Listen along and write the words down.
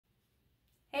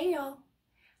Hey y'all!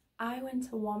 I went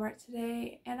to Walmart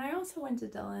today and I also went to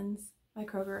Dillons, my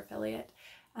Kroger affiliate.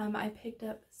 I picked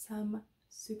up some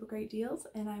super great deals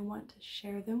and I want to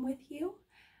share them with you.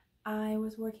 I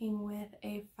was working with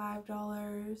a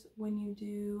 $5 when you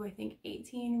do, I think,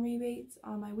 18 rebates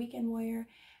on my weekend warrior,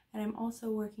 and I'm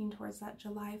also working towards that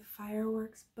July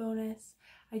fireworks bonus.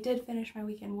 I did finish my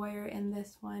weekend warrior in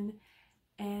this one,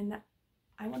 and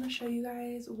I want to show you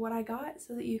guys what I got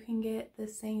so that you can get the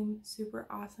same super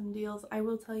awesome deals. I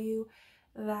will tell you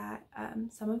that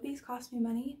some of these cost me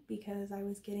money because I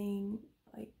was getting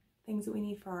like things that we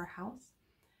need for our house.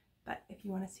 But if you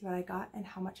want to see what I got and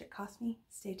how much it cost me,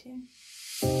 stay tuned.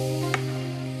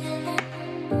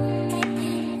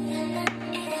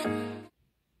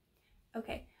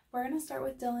 Okay, we're going to start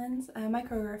with Dillons, my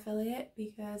Kroger affiliate,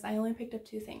 because I only picked up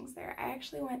two things there. I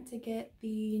actually went to get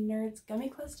the Nerds gummy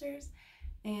clusters,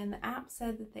 and the app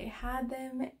said that they had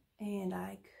them and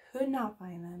I could not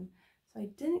find them, so I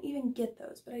didn't even get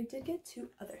those, but I did get two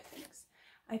other things.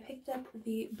 I picked up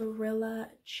the Barilla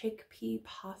chickpea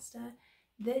pasta.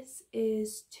 This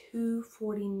is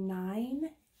 $2.49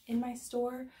 in my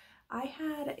store. I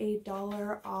had a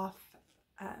 $1 off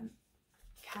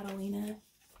Catalina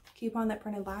coupon that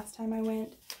printed last time I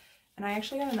went, and I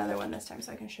actually got another one this time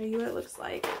so I can show you what it looks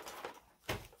like.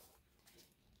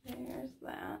 There's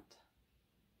that.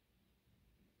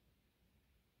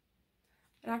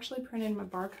 It actually printed my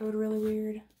barcode really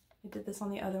weird. I did this on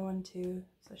the other one too,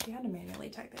 so she had to manually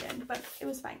type it in, but it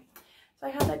was fine. So I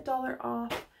had that $1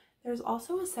 off. There's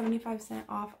also a 75%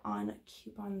 off on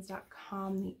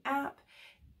coupons.com, the app,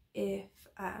 if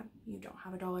you don't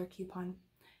have a $1 coupon.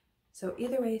 So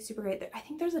either way, super great. I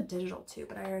think there's a digital too,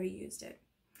 but I already used it.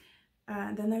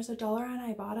 Then there's a $1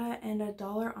 on Ibotta and a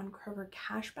 $1 on Kroger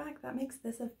cashback. That makes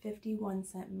this a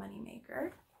 51-cent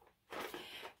moneymaker.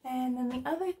 And then the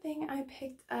other thing I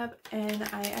picked up, and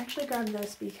I actually grabbed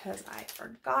this because I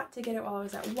forgot to get it while I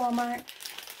was at Walmart.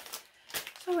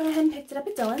 So I went ahead and picked it up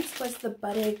at Dillons, was the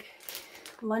Buddig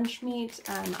lunch meat.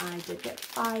 I did get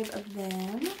 5 of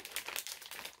them.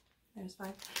 There's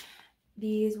 5.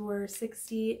 These were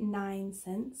 69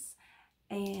 cents,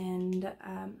 and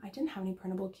I didn't have any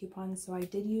printable coupons, so I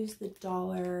did use the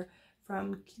 $1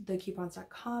 from the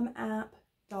coupons.com app,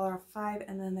 $1 off 5,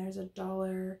 and then there's a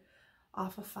 $1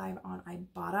 off of 5 on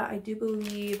Ibotta. I do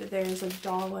believe there's a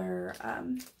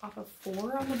 $1 off of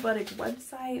 4 on the Buddig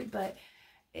website, but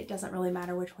it doesn't really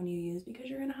matter which one you use because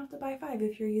you're gonna have to buy 5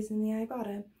 if you're using the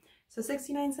Ibotta. So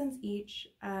 69 cents each,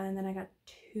 and then I got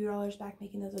 $2 back,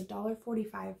 making those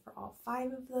 $1.45 for all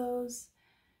 5 of those.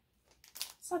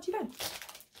 It's not too bad.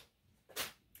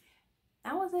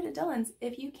 That was it at Dillons.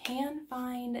 If you can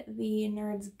find the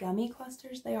Nerds gummy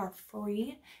clusters, they are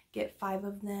free. Get 5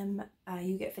 of them.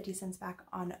 You get 50 cents back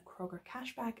on Kroger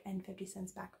cashback and 50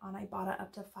 cents back on Ibotta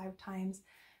up to 5 times,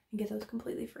 and get those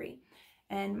completely free.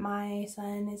 And my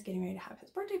son is getting ready to have his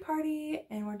birthday party,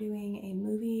 and we're doing a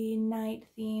movie night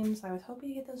theme, so I was hoping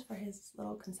to get those for his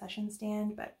little concession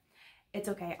stand, but it's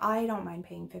okay. I don't mind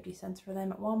paying 50 cents for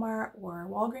them at Walmart or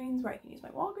Walgreens, where I can use my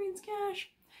Walgreens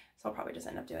cash, so I'll probably just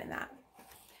end up doing that.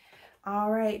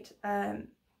 All right,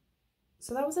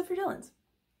 so that was it for Dillons.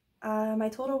 My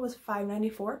total was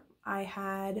 $5.94. I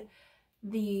had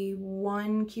the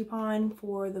 1 coupon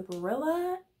for the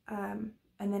Barilla, and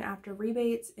then after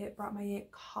rebates, it brought my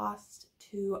cost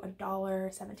to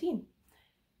 $1.17.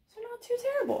 So not too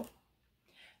terrible.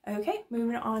 Okay,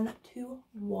 moving on to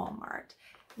Walmart.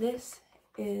 This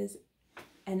is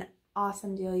an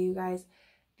awesome deal, you guys.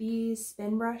 These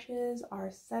spin brushes are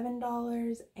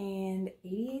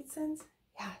 $7.88.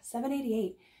 Yeah,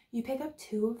 $7.88. You pick up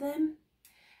 2 of them,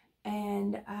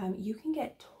 and you can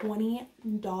get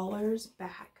 $20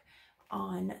 back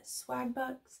on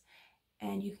Swagbucks,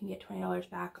 and you can get $20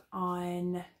 back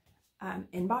on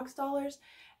InboxDollars,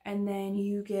 and then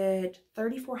you get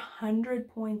 3,400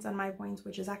 points on MyPoints,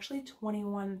 which is actually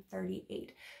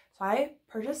 $21.38. So I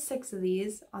purchased 6 of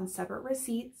these on separate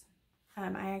receipts.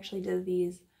 I actually did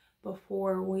these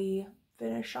before we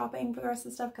finished shopping for the rest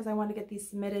of the stuff because I wanted to get these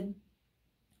submitted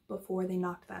before they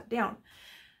knocked that down.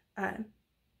 So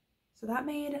that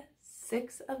made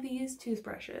 6 of these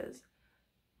toothbrushes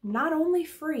not only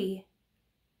free,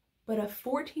 but a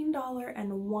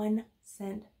 $14.01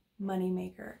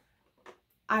 moneymaker.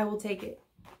 I will take it.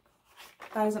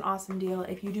 That is an awesome deal.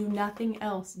 If you do nothing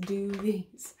else, do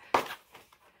these.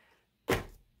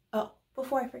 Oh,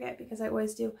 before I forget, because I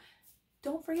always do,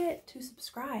 don't forget to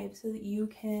subscribe so that you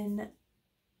can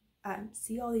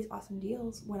see all these awesome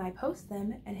deals when I post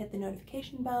them, and hit the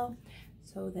notification bell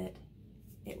so that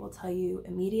it will tell you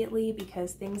immediately,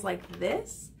 because things like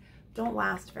this don't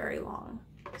last very long.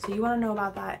 So you want to know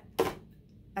about that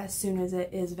as soon as it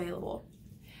is available.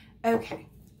 Okay,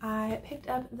 I picked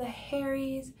up the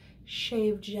Harry's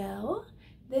Shave Gel.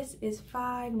 This is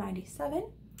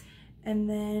 $5.97. And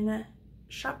then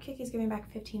Shopkick is giving back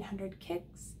 1,500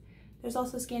 kicks. There's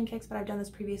also scan kicks, but I've done this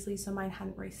previously, so mine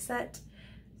hadn't reset.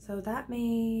 So that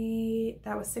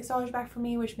was $6 back for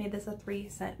me, which made this a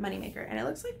 3-cent moneymaker. And it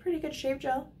looks like pretty good shave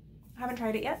gel. I haven't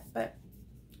tried it yet, but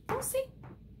we'll see.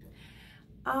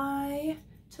 I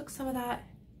took some of that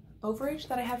overage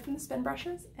that I had from the spin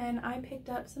brushes, and I picked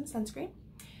up some sunscreen.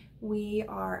 We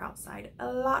are outside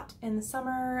a lot in the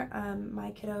summer. My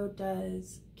kiddo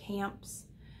does camps,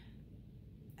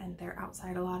 and they're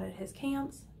outside a lot at his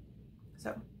camps.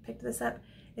 So picked this up.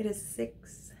 It is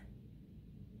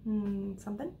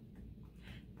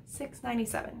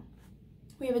 $6.97.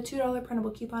 We have a $2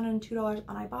 printable coupon and $2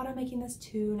 on Ibotta, making this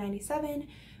 $2.97,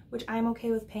 which I'm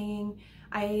okay with paying.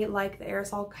 I like the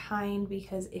aerosol kind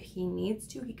because if he needs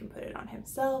to, he can put it on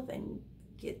himself and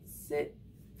gets it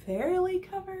fairly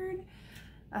covered.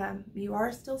 You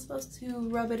are still supposed to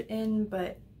rub it in,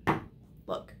 but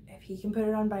look, if he can put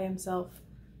it on by himself,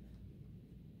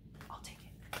 I'll take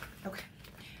it. Okay.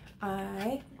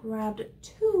 I grabbed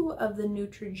 2 of the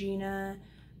Neutrogena,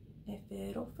 if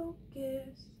it'll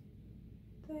focus.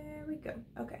 There we go.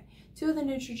 Okay, 2 of the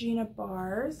Neutrogena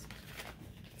bars.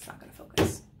 It's not gonna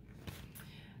focus.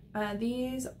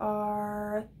 These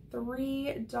are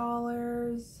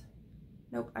 $3.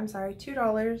 Nope, I'm sorry,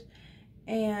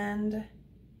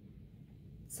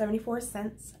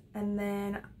 $2.74. And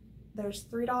then there's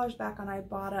 $3 back on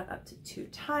Ibotta up to 2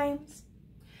 times.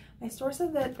 My store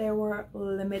said that there were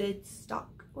limited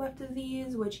stock left of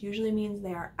these, which usually means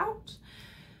they are out.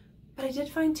 But I did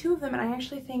find 2 of them, and I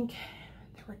actually think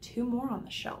there were 2 more on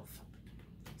the shelf.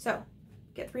 So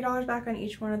get $3 back on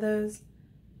each one of those.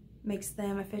 Makes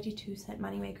them a 52-cent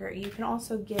moneymaker. You can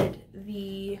also get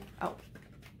the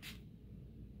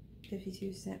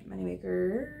 52-cent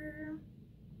moneymaker.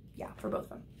 Yeah, for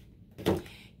both of them.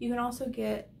 You can also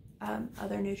get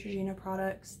other Neutrogena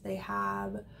products. They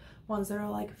have ones that are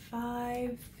like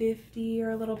 $5.50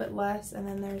 or a little bit less, and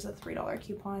then there's a $3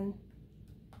 coupon.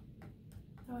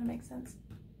 That would make sense.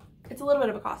 It's a little bit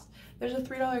of a cost. There's a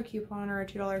 $3 coupon or a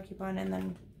 $2 coupon, and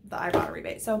then the Ibotta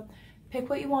rebate. So pick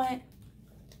what you want,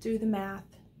 do the math.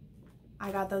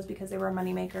 I got those because they were a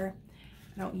moneymaker.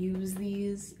 I don't use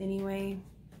these anyway.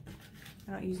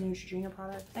 I don't use Neutrogena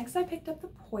products. Next, I picked up the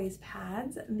Poise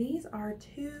pads. These are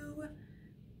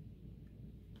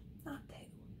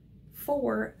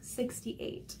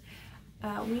 $4.68.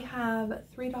 We have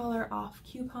 $3 off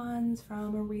coupons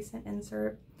from a recent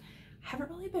insert. I haven't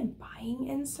really been buying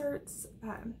inserts.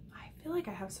 I feel like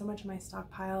I have so much in my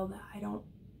stockpile that I don't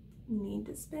need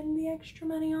to spend the extra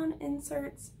money on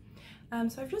inserts.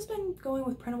 So I've just been going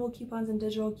with printable coupons and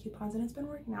digital coupons, and it's been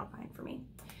working out fine for me.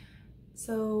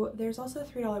 So there's also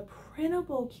 $3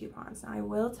 printable coupons. Now I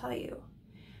will tell you,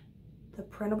 the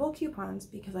printable coupons,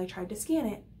 because I tried to scan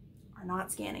it, are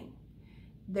not scanning.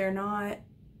 They're not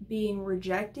being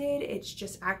rejected. It's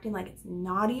just acting like it's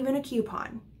not even a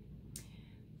coupon.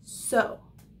 So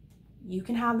you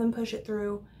can have them push it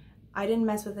through. I didn't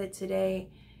mess with it today.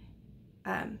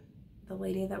 The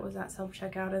lady that was at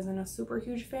self-checkout isn't a super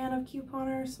huge fan of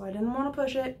couponers, so I didn't want to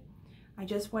push it. I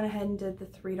just went ahead and did the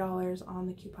 $3 on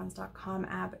the coupons.com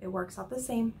app. It works out the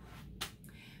same.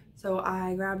 So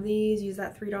I grabbed these, used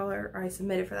that $3, or I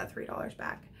submitted for that $3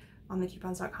 back on the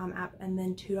coupons.com app, and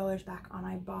then $2 back on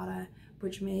Ibotta,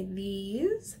 which made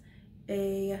these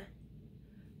a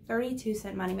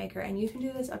 32-cent moneymaker. And you can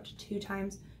do this up to 2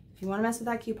 times. If you want to mess with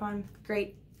that coupon,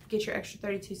 great, get your extra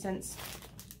 32 cents.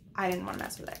 I didn't want to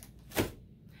mess with it.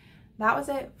 That was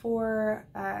it for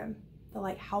the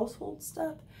like household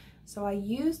stuff. So I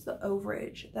used the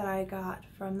overage that I got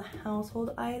from the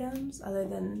household items, other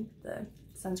than the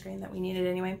sunscreen that we needed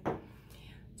anyway,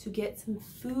 to get some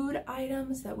food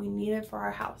items that we needed for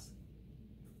our house.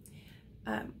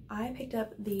 I picked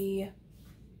up the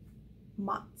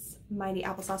Mott's Mighty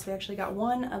Applesauce. We actually got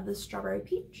one of the strawberry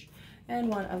peach and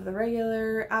one of the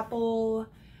regular apple.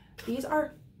 These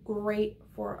are great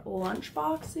for lunch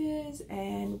boxes,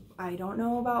 and I don't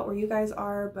know about where you guys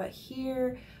are, but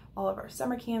here all of our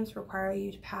summer camps require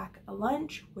you to pack a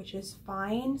lunch, which is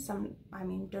fine. I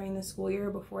mean, during the school year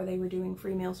before they were doing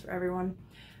free meals for everyone,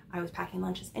 I was packing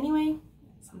lunches anyway,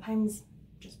 sometimes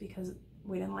just because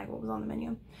we didn't like what was on the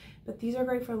menu. But these are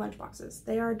great for lunch boxes.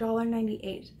 They are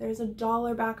 $1.98. There's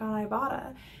 $1 back on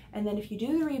Ibotta, and then if you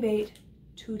do the rebate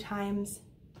 2 times,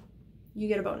 you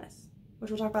get a bonus,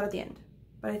 which we'll talk about at the end.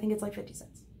 But I think it's like 50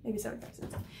 cents, maybe 75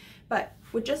 cents. But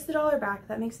with just the $1 back,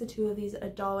 that makes the 2 of these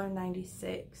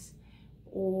 $1.96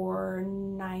 or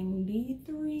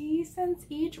 93 cents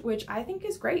cents each, which I think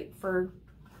is great for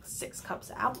 6 cups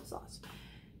of applesauce.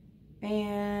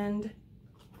 And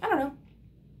I don't know.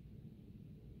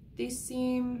 These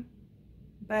seem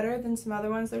better than some other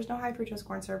ones. There's no high fructose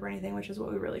corn syrup or anything, which is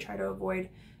what we really try to avoid.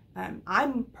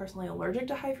 I'm personally allergic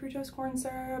to high fructose corn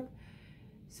syrup,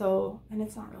 and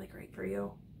it's not really great for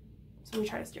you. So we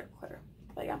try to steer clear.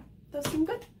 But yeah, those seem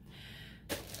good.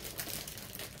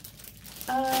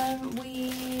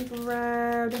 We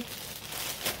grabbed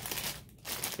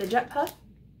the Jet Puff.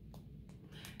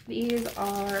 These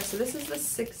are, so this is the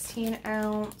 16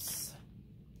 ounce,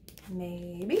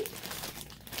 maybe.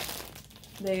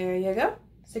 There you go,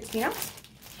 16 ounce.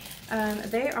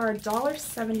 They are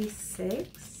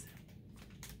 $1.76.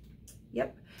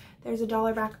 Yep, there's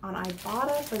 $1 back on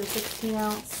Ibotta for the 16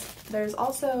 ounce. There's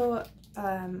also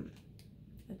 $1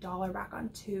 back on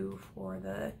 2 for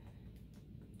the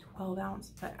 12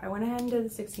 ounce, but I went ahead and did the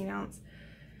 16 ounce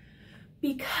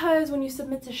because when you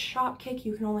submit to Shopkick,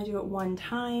 you can only do it one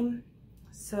time.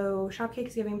 So Shopkick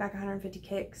is giving back 150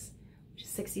 kicks, which is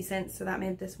 60 cents. So that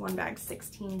made this one bag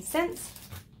 16 cents.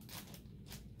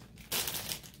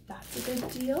 That's a good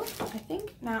deal, I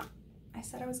think. Now, I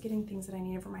said I was getting things that I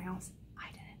needed for my house.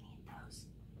 I didn't need those.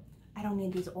 I don't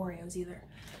need these Oreos either.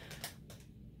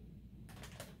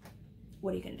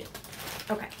 What are you gonna do?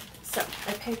 Okay, so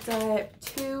I picked up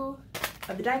 2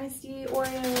 of the Dynasty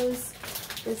Oreos.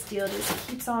 This deal just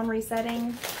keeps on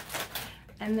resetting.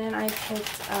 And then I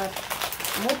picked up,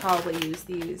 and we'll probably use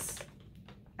these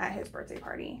at his birthday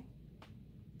party.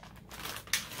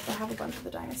 I have a bunch of the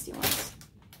Dynasty ones.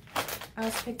 I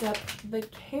also picked up the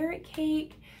carrot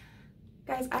cake.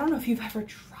 Guys, I don't know if you've ever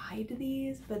tried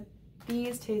these, but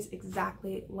these taste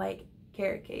exactly like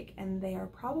carrot cake, and they are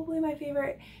probably my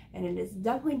favorite, and it is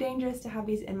definitely dangerous to have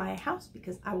these in my house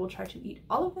because I will try to eat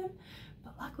all of them,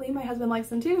 but luckily my husband likes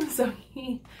them too, so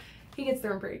he gets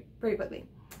through them pretty quickly.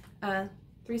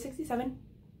 $3.67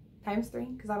 times 3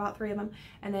 because I bought 3 of them,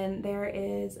 and then there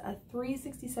is a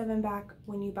 $3.67 back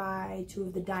when you buy 2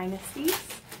 of the Dynasties,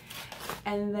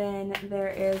 and then there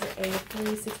is a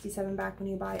 $3.67 back when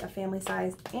you buy a family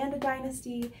size and a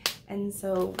Dynasty, and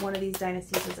so one of these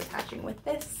Dynasties is attaching with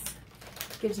this.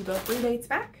 Gives you both rebates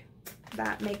back.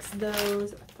 That makes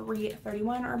those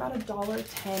 $3.31 or about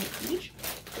 $1.10 each.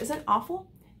 Isn't awful.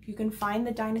 You can find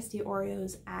the Dynasty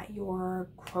Oreos at your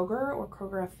Kroger or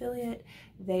Kroger affiliate.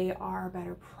 They are a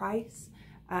better price.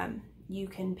 You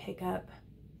can pick up,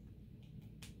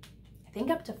 I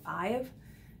think up to 5.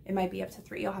 It might be up to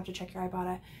 3. You'll have to check your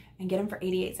Ibotta, and get them for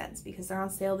 88 cents because they're on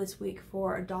sale this week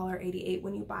for $1.88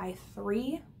 when you buy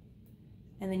 3,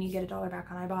 and then you get $1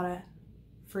 back on Ibotta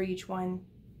for each one,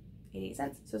 88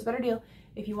 cents. So it's a better deal.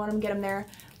 If you want them, get them there.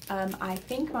 I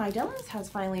think my Dillons has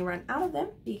finally run out of them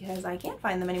because I can't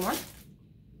find them anymore,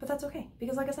 but that's okay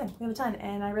because like I said, we have a ton,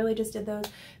 and I really just did those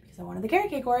because I wanted the carrot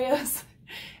cake Oreos,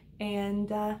 and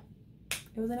it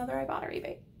was another Ibotta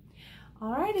rebate.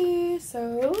 Alrighty,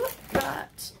 so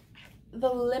got the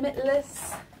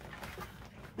Limitless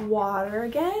water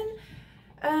again.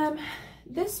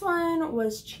 This one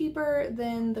was cheaper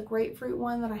than the grapefruit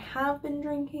one that I have been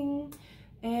drinking,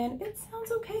 and it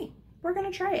sounds okay. We're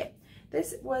gonna try it.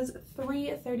 This was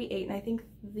 $3.38, and I think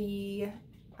the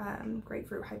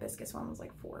grapefruit hibiscus one was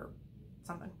like $4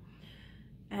 something.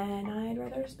 And I'd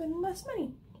rather spend less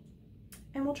money.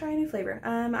 And we'll try a new flavor.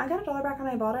 I got $1 back on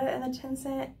Ibotta and then 10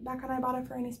 cents back on Ibotta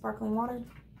for any sparkling water.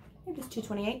 They're just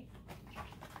 $2.28.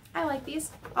 I like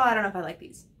these. Oh, I don't know if I like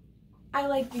these. I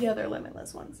like the other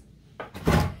Limitless ones.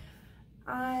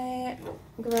 I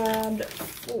grabbed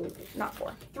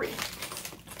 3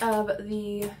 of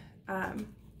the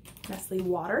Nestle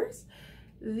waters.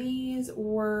 These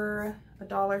were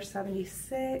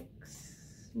 $1.76.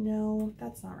 No,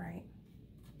 that's not right.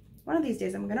 One of these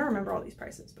days I'm gonna remember all these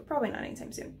prices, but probably not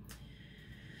anytime soon.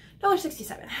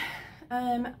 $1.67.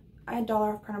 I had $1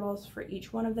 off printables for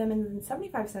each one of them, and then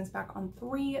 75 cents back on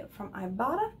 3 from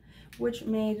Ibotta, which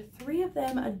made 3 of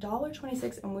them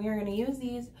 $1.26, and we are gonna use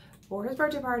these for his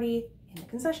birthday party in the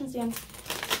concession stand.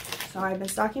 So I've been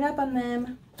stocking up on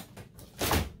them.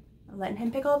 I'm letting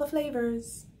him pick all the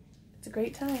flavors. It's a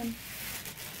great time.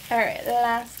 All right,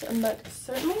 last but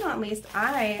certainly not least,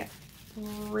 I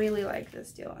really like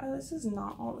this deal. Oh, this is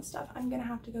not all the stuff. I'm gonna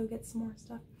have to go get some more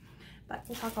stuff, but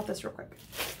we'll talk about this real quick.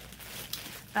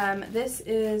 This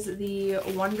is the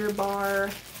Wonder Bar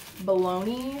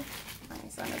Bologna. My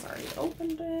son has already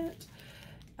opened it.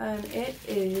 It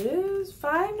is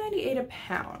 $5.98 a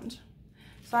pound.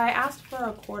 So I asked for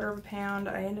a quarter of a pound.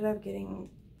 I ended up getting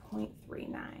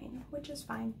 0.39, which is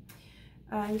fine.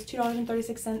 It was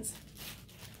 $2.36.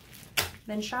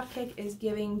 Then Shopkick is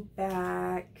giving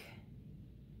back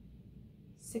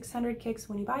 600 kicks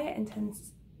when you buy it and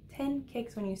 10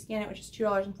 kicks when you scan it, which is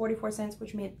 $2.44,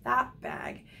 which made that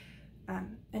bag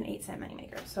an 8-cent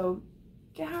moneymaker. So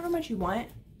get however much you want,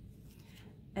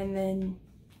 and then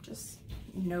just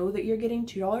know that you're getting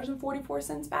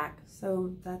 $2.44 back.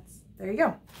 So there you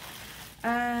go.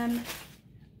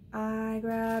 I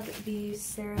grabbed the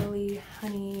Sara Lee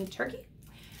honey turkey.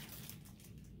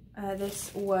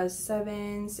 This was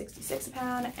 $7.66 a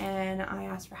pound, and I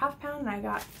asked for half a pound, and I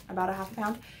got about a half a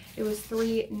pound. It was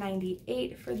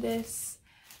 $3.98 for this,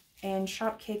 and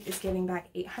Shopkick is giving back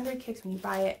 800 kicks when you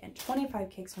buy it and 25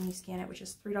 kicks when you scan it, which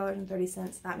is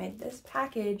 $3.30. That made this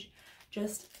package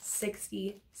just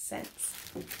 60 cents,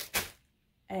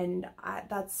 and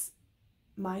that's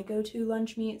my go-to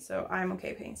lunch meat, so I'm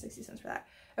okay paying 60 cents for that.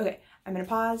 Okay, I'm gonna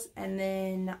pause, and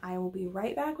then I will be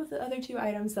right back with the other 2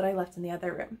 items that I left in the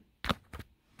other room.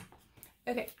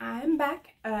 Okay, I'm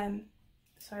back.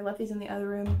 So I left these in the other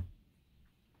room.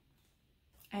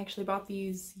 I actually bought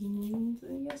these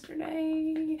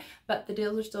yesterday, but the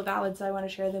deals are still valid, so I want to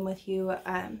share them with you.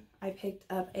 I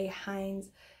picked up a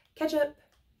Heinz ketchup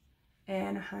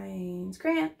and Heinz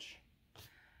Ranch.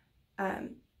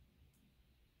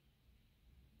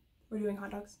 We're doing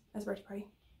hot dogs as a birthday party.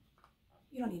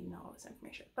 You don't need to know all this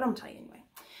information, but I'm gonna tell you anyway.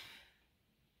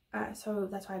 So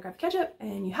that's why I grabbed ketchup,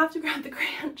 and you have to grab the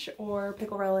ranch or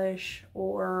pickle relish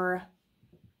or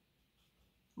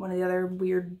one of the other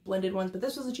weird blended ones, but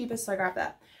this was the cheapest, so I grabbed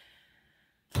that.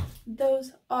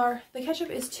 The ketchup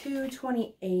is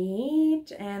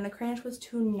 $2.28 and the Crunch was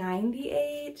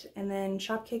 $2.98, and then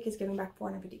Shopkick is giving back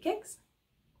 450 kicks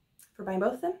for buying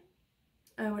both of them,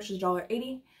 which is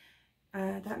 $1.80.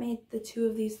 That made the 2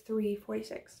 of these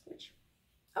 $3.46, which,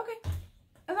 okay,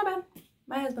 that's not bad.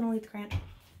 My husband will eat the Crunch.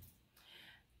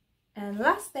 And the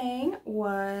last thing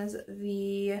was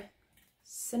the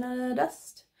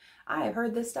Cinnadust. I have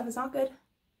heard this stuff is not good.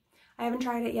 I haven't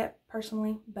tried it yet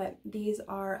personally, but these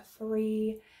are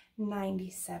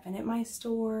 $3.97 at my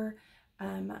store.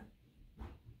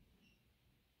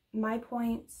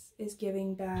 MyPoints is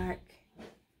giving back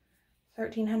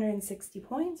 1,360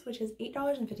 points, which is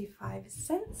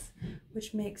 $8.55,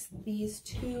 which makes these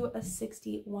 2 a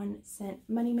 61-cent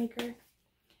moneymaker.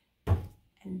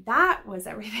 And that was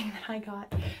everything that I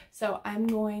got. So I'm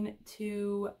going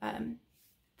to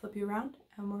flip you around,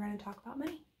 and we're going to talk about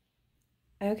money.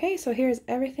 Okay, so here's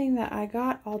everything that I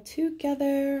got all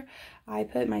together. I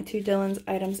put my 2 Dillons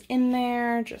items in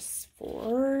there just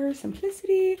for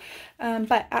simplicity.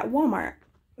 But at Walmart,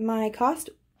 my cost,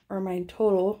 or my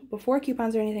total, before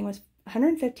coupons or anything, was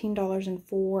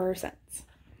 $115.04.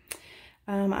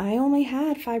 I only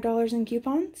had $5 in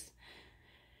coupons.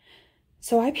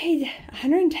 So I paid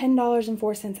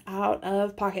 $110.04 out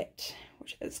of pocket,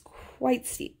 which is quite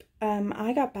steep.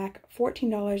 I got back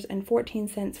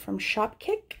 $14.14 from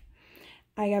Shopkick.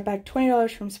 I got back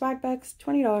 $20 from Swagbucks,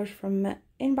 $20 from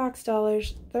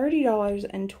InboxDollars,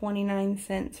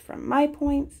 $30.29 from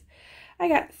MyPoints. I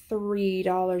got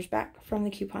 $3 back from the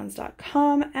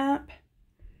coupons.com app.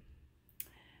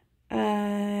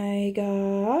 I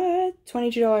got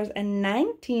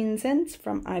 $22.19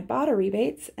 from Ibotta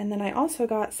rebates, and then I also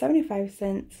got 75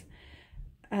 cents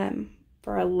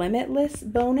for a limitless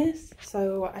bonus.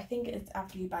 So I think it's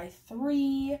after you buy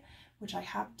 3, which I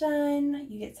have done,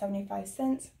 you get 75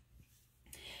 cents.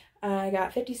 I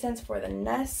got 50 cents for the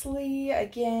Nestle.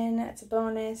 Again, it's a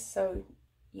bonus, so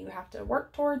you have to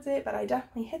work towards it, but I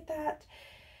definitely hit that.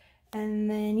 And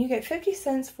then you get 50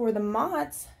 cents for the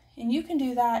Mott's. And you can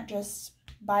do that just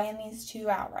buying these 2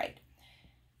 outright.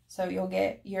 So you'll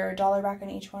get your $1 back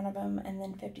on each one of them, and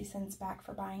then 50 cents back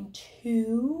for buying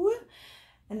 2.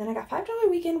 And then I got $5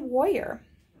 Weekend Warrior.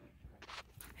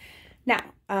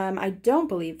 Now, I don't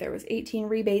believe there was 18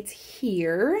 rebates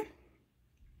here,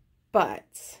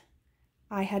 but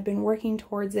I had been working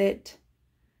towards it,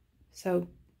 so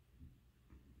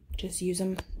just use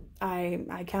them.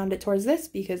 I counted it towards this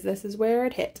because this is where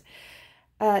it hit.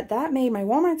 That made my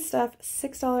Walmart stuff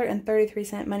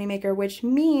 $6.33 moneymaker, which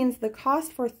means the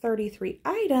cost for 33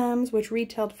 items, which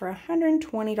retailed for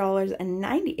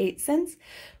 $120.98,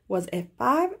 was a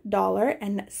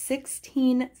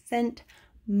 $5.16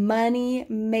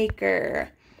 moneymaker.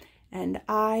 And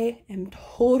I am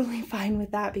totally fine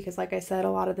with that because, like I said,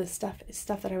 a lot of this stuff is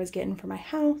stuff that I was getting for my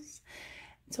house.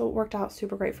 So it worked out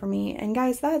super great for me. And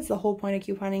guys, that's the whole point of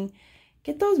couponing.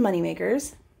 Get those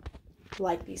moneymakers,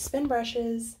 like these spin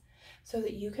brushes, so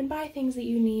that you can buy things that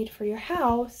you need for your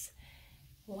house,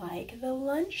 like the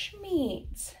lunch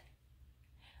meat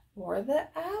or the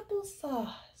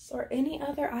applesauce or any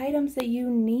other items that you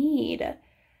need.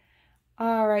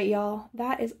 Alright, y'all,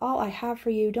 that is all I have for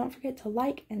you. Don't forget to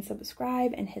like and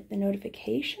subscribe and hit the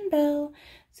notification bell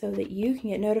so that you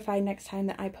can get notified next time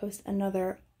that I post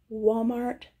another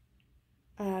Walmart,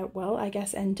 I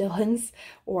guess, and Dillons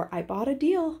or Ibotta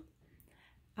deal.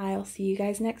 I'll see you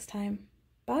guys next time.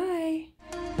 Bye!